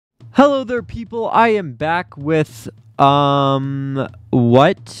Hello there, people. I am back with,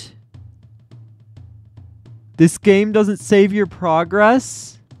 what? This game doesn't save your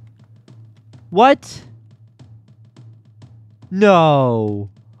progress? What?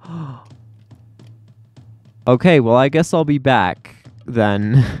 No. Okay, well, I guess I'll be back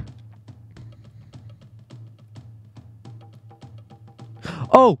then.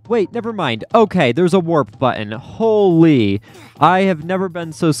 Oh, wait, never mind. Okay, there's a warp button. Holy. I have never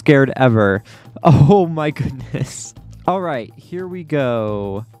been so scared ever. Oh my goodness. All right, here we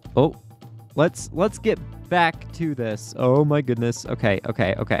go. Oh, let's get back to this. Oh my goodness. Okay.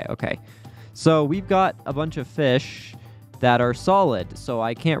 So we've got a bunch of fish that are solid, so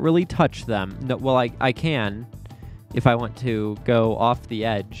I can't really touch them. No, well, I can if I want to go off the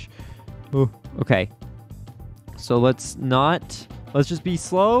edge. Oh, okay. So let's just be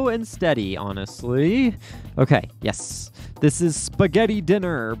slow and steady, honestly. Okay, yes. This is spaghetti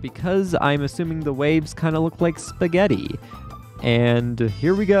dinner because I'm assuming the waves kind of look like spaghetti. And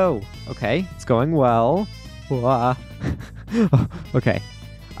here we go. Okay, it's going well. Okay.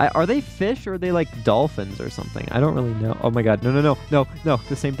 Are they fish or are they like dolphins or something? I don't really know. Oh my god. No.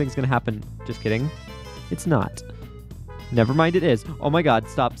 The same thing's gonna happen. Just kidding. It's not. Never mind, it is. Oh my god.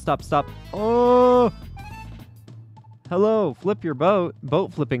 Stop. Oh! Hello, flip your boat.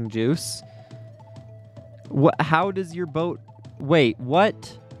 Boat flipping juice. What? How does your boat... Wait,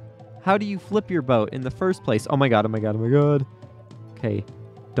 what? How do you flip your boat in the first place? Oh my god. Okay,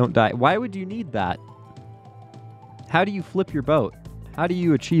 don't die. Why would you need that? How do you flip your boat? How do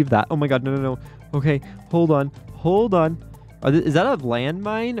you achieve that? Oh my god, no. Okay, hold on. Is that a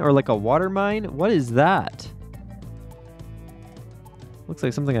landmine or like a water mine? What is that? Looks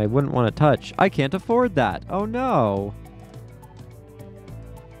like something I wouldn't want to touch. I can't afford that. Oh no.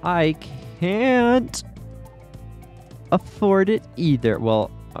 I can't afford it either.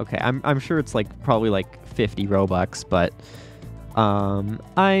 Well, okay, I'm sure it's like probably like 50 Robux, but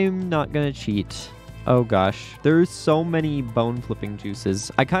I'm not gonna cheat. Oh gosh, there's so many bone flipping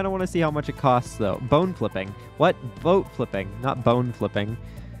juices. I kind of want to see how much it costs though. Bone flipping. What? Boat flipping, not bone flipping.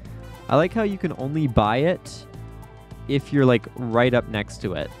 I like how you can only buy it if you're like right up next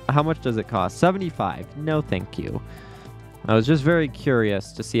to it. How much does it cost? 75. No, thank you. I was just very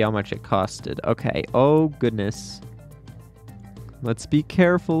curious to see how much it costed. Okay. Oh goodness. Let's be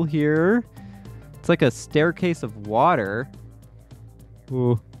careful here. It's like a staircase of water.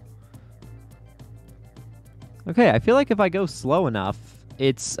 Ooh. Okay, I feel like if I go slow enough,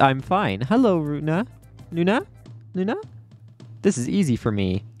 I'm fine. Hello, Luna. Luna? This is easy for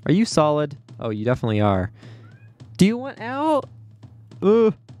me. Are you solid? Oh, you definitely are. Do you want out?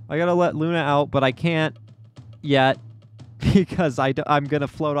 I gotta let Luna out, but I can't yet because I'm gonna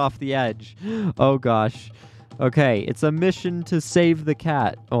float off the edge. Oh gosh. Okay, it's a mission to save the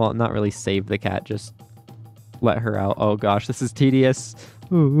cat. Well, not really save the cat, just let her out. Oh gosh, this is tedious.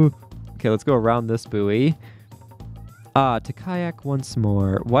 Ooh. Okay, let's go around this buoy. To kayak once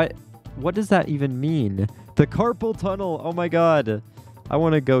more. What does that even mean? The carpal tunnel. Oh my god. I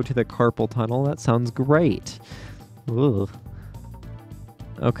want to go to the carpal tunnel. That sounds great. Ugh.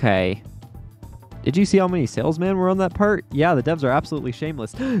 Okay. Did you see how many salesmen were on that part? Yeah, the devs are absolutely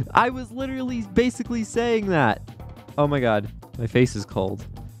shameless. I was literally basically saying that. Oh my god. My face is cold.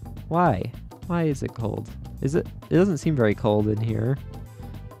 Why? Why is it cold? Is it? It doesn't seem very cold in here.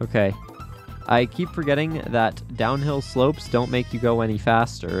 Okay. I keep forgetting that downhill slopes don't make you go any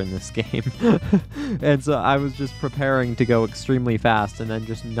faster in this game. And so I was just preparing to go extremely fast and then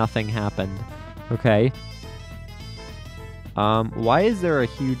just nothing happened. Okay. Why is there a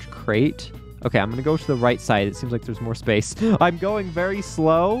huge crate? Okay, I'm gonna go to the right side. It seems like there's more space. I'm going very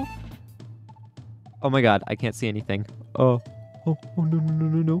slow. Oh my god, I can't see anything. Oh,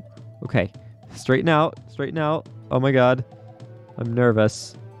 no. Okay, straighten out. Oh my god, I'm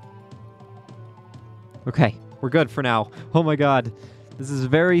nervous. Okay, we're good for now. Oh my god, this is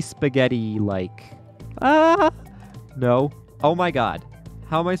very spaghetti-like. No. Oh my god,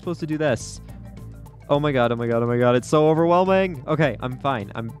 how am I supposed to do this? Oh my god, it's so overwhelming. Okay, I'm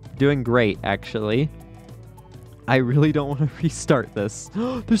fine. I'm doing great, actually. I really don't want to restart this.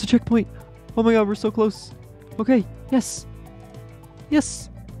 There's a checkpoint. Oh my god, we're so close. Okay, yes.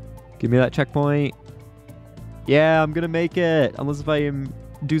 Give me that checkpoint. Yeah, I'm gonna make it. Unless if I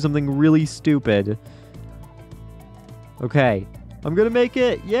do something really stupid. Okay, I'm gonna make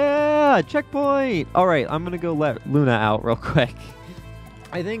it. Yeah, checkpoint. All right, I'm gonna go let Luna out real quick.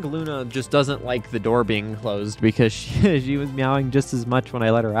 I think Luna just doesn't like the door being closed because she was meowing just as much when I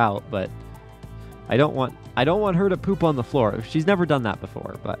let her out, but I don't want her to poop on the floor. She's never done that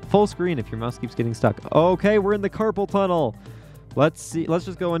before, but full screen if your mouse keeps getting stuck. Okay, we're in the carpal tunnel. Let's see. Let's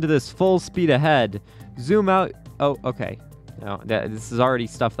just go into this full speed ahead. Zoom out. Oh, okay. No, this is already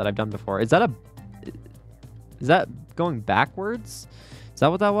stuff that I've done before. Is that going backwards? Is that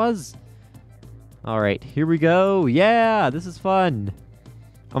what that was? All right, here we go. Yeah, this is fun.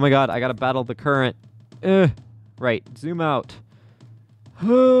 Oh my god, I gotta battle the current. Right, zoom out.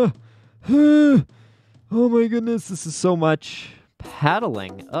 Oh my goodness, this is so much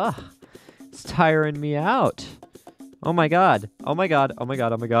paddling. Ugh, it's tiring me out. Oh my god. Oh my god. Oh my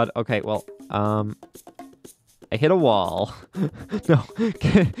god. Oh my god. Okay, well, I hit a wall. No,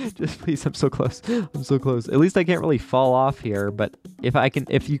 just please, I'm so close. I'm so close. At least I can't really fall off here, but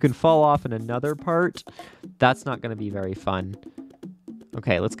if you can fall off in another part, that's not going to be very fun.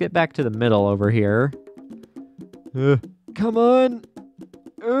 Okay, let's get back to the middle over here. Come on.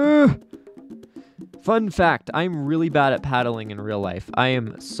 Fun fact, I'm really bad at paddling in real life. I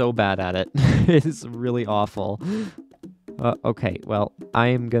am so bad at it. It is really awful. Okay, well, I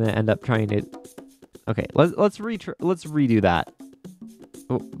am going to end up trying to... Okay, let's redo that.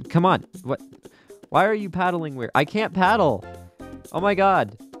 Oh, come on. What? Why are you paddling weird? I can't paddle. Oh my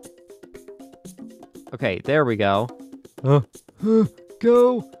god. Okay, there we go.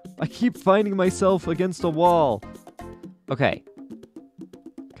 Go. I keep finding myself against a wall. Okay.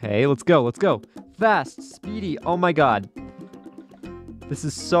 Okay, let's go. Let's go. Fast, speedy. Oh my god. This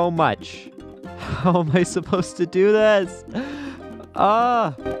is so much. How am I supposed to do this?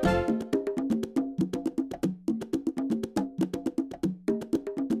 Ah.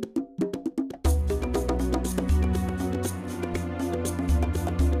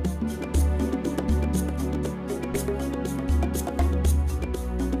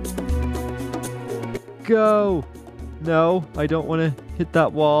 Go. No, I don't want to hit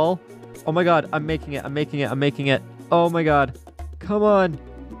that wall. Oh my god, I'm making it. I'm making it. I'm making it. Oh my god. Come on.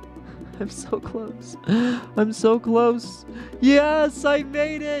 I'm so close. I'm so close. Yes, I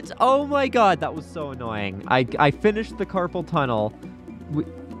made it. Oh my god, that was so annoying. I finished the carpal tunnel.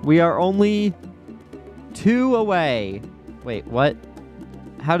 We are only 2 away. Wait, what?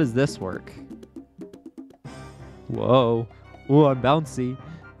 How does this work? Whoa. Ooh, I'm bouncy.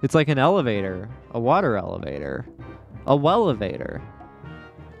 It's like an elevator. A water elevator. A well-elevator.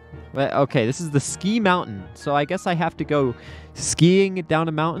 Okay, this is the ski mountain. So I guess I have to go skiing down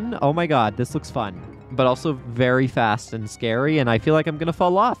a mountain. Oh my god, this looks fun. But also very fast and scary, and I feel like I'm gonna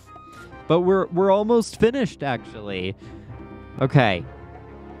fall off. But we're almost finished, actually. Okay.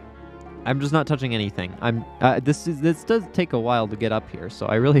 I'm just not touching anything. This does take a while to get up here, so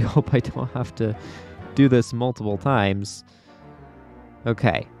I really hope I don't have to do this multiple times.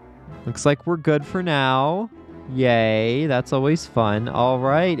 Okay. Looks like we're good for now. Yay, that's always fun. All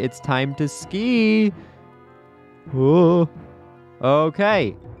right, it's time to ski. Whoa.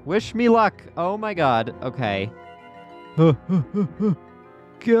 Okay, wish me luck. Oh my god, okay.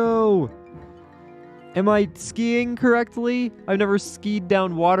 Go. Am I skiing correctly? I've never skied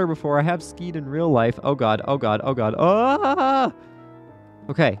down water before. I have skied in real life. Oh god, oh god, oh god. Ah!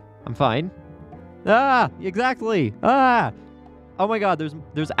 Okay, I'm fine. Ah, exactly. Ah! Oh my god,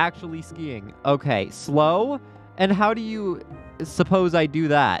 there's actually skiing. Okay, slow? And how do you suppose I do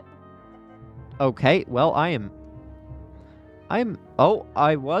that? Okay, well, oh,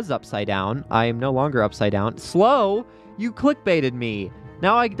 I was upside down. I am no longer upside down. Slow? You clickbaited me.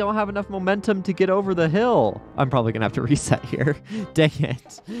 Now I don't have enough momentum to get over the hill. I'm probably gonna have to reset here. Dang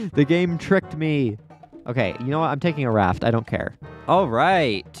it. The game tricked me. Okay, you know what? I'm taking a raft. I don't care. All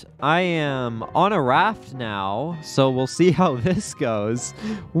right. I am on a raft now, so we'll see how this goes.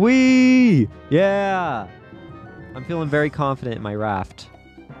 Whee! Yeah! I'm feeling very confident in my raft.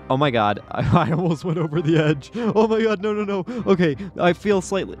 Oh my god, I almost went over the edge. Oh my god, no, no, no. Okay, I feel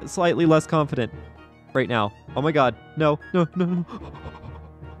slightly less confident right now. Oh my god, no, no, no, no.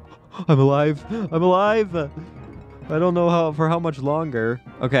 I'm alive. I'm alive. I don't know for how much longer.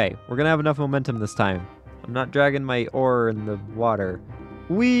 Okay, we're gonna have enough momentum this time. I'm not dragging my oar in the water.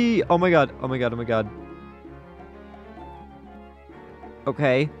 Whee! Oh my god, oh my god, oh my god.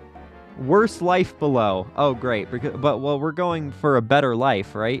 Okay. Worse life below. Oh, great. But, well, we're going for a better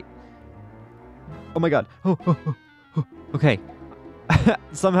life, right? Oh my god. Okay.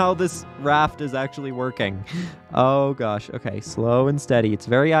 Somehow this raft is actually working. Oh gosh. Okay, slow and steady. It's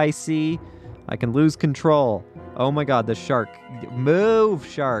very icy. I can lose control. Oh my god, the shark. Move,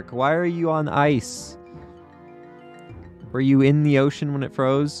 shark. Why are you on ice? Were you in the ocean when it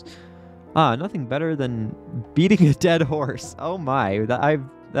froze? Ah, nothing better than beating a dead horse. Oh my.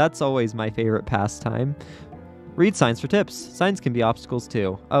 That's always my favorite pastime. Read signs for tips. Signs can be obstacles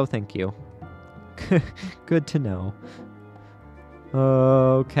too. Oh, thank you. Good to know.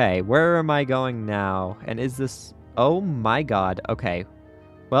 Okay, where am I going now? And is this... Oh my god. Okay.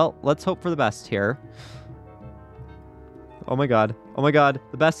 Well, let's hope for the best here. Oh my god. Oh my god.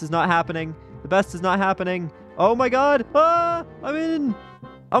 The best is not happening. The best is not happening. Oh my god. Ah! I'm in.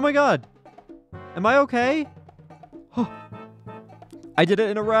 Oh my god. Am I okay? I did it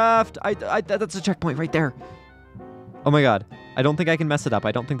in a raft. That's a checkpoint right there. Oh my god. I don't think I can mess it up.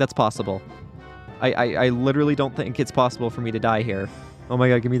 I don't think that's possible. I literally don't think it's possible for me to die here. Oh my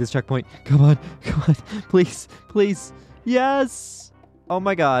god, give me this checkpoint. Come on. Come on. Please. Please. Yes. Oh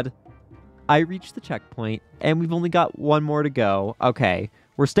my god. I reached the checkpoint, and we've only got one more to go. Okay.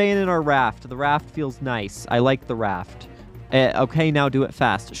 We're staying in our raft. The raft feels nice. I like the raft. Okay, now do it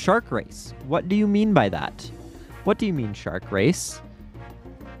fast. Shark race. What do you mean by that? What do you mean, shark race?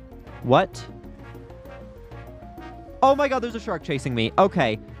 What? Oh my god, there's a shark chasing me.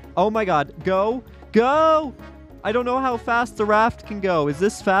 Okay. Oh my god. Go. Go! I don't know how fast the raft can go. Is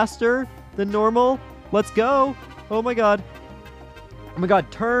this faster than normal? Let's go. Oh my god. Oh my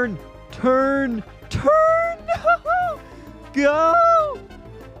god. Turn. Turn. Turn. Go!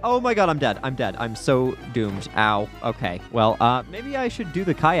 Oh my god, I'm dead. I'm dead. I'm so doomed. Ow. Okay. Well, maybe I should do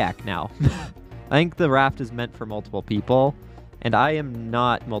the kayak now. I think the raft is meant for multiple people, and I am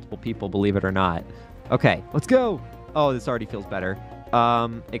not multiple people, believe it or not. Okay, let's go. Oh, this already feels better.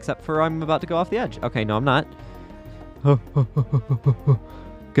 Except for I'm about to go off the edge. Okay, no, I'm not.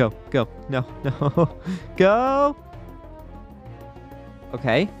 Go, go. No, no. Go.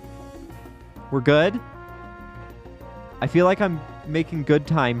 Okay. We're good. I feel like I'm making good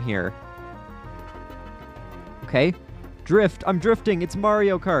time here. Okay. Drift. I'm drifting. It's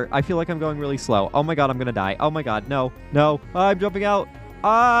Mario Kart. I feel like I'm going really slow. Oh my god, I'm gonna die. Oh my god, no. No. I'm jumping out.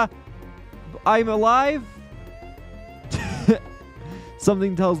 I'm alive?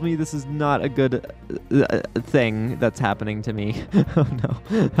 Something tells me this is not a good thing that's happening to me. Oh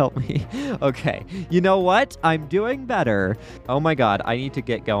no, help me. Okay, you know what? I'm doing better. Oh my god, I need to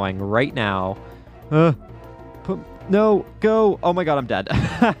get going right now. No, go. Oh my god, I'm dead.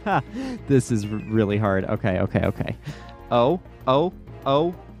 This is really hard. Okay, okay, okay. Oh,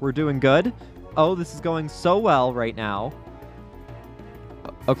 we're doing good. Oh, this is going so well right now.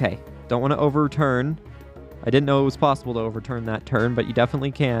 Okay, don't want to overturn. I didn't know it was possible to overturn that turn, but you definitely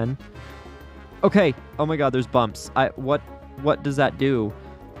can. Okay. Oh my god, there's bumps. What does that do?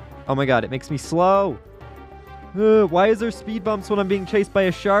 Oh my god, it makes me slow. Why is there speed bumps when I'm being chased by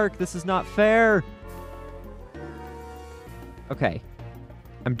a shark? This is not fair. Okay.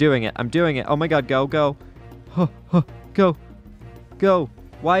 I'm doing it. I'm doing it. Oh my god, go, go. Go. Go.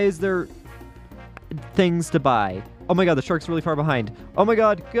 Why is there things to buy? Oh my god, the shark's really far behind. Oh my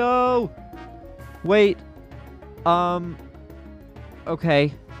god, go. Wait.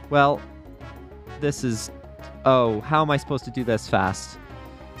 Okay. Well, this is... Oh, how am I supposed to do this fast?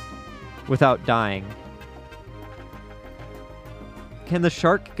 Without dying? Can the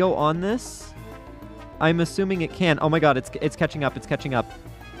shark go on this? I'm assuming it can. Oh my god, it's catching up. It's catching up.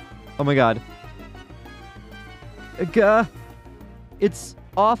 Oh my god. It's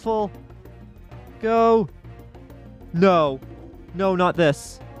awful. Go. No. No, not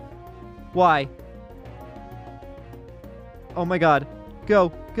this. Why? Oh my god.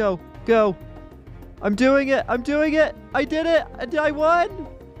 Go, go, go. I'm doing it. I'm doing it. I did it. I won.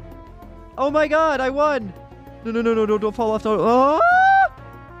 Oh my god, I won. No, no, no, no, no, don't fall off. Oh!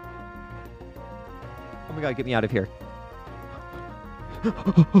 Oh my god, get me out of here.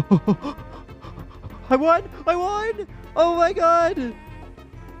 I won. I won. Oh my god.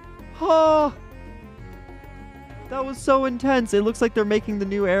 Oh. That was so intense. It looks like they're making the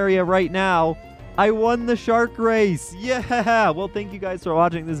new area right now. I won the shark race. Yeah. Well, thank you guys for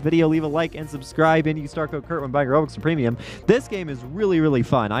watching this video. Leave a like and subscribe, and you start code Kurt when buying Roblox or Premium. This game is really, really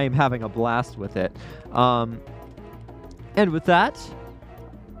fun. I am having a blast with it. And with that,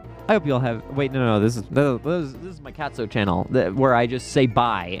 I hope you all have... Wait, no, this is my Catzo channel where I just say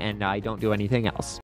bye and I don't do anything else.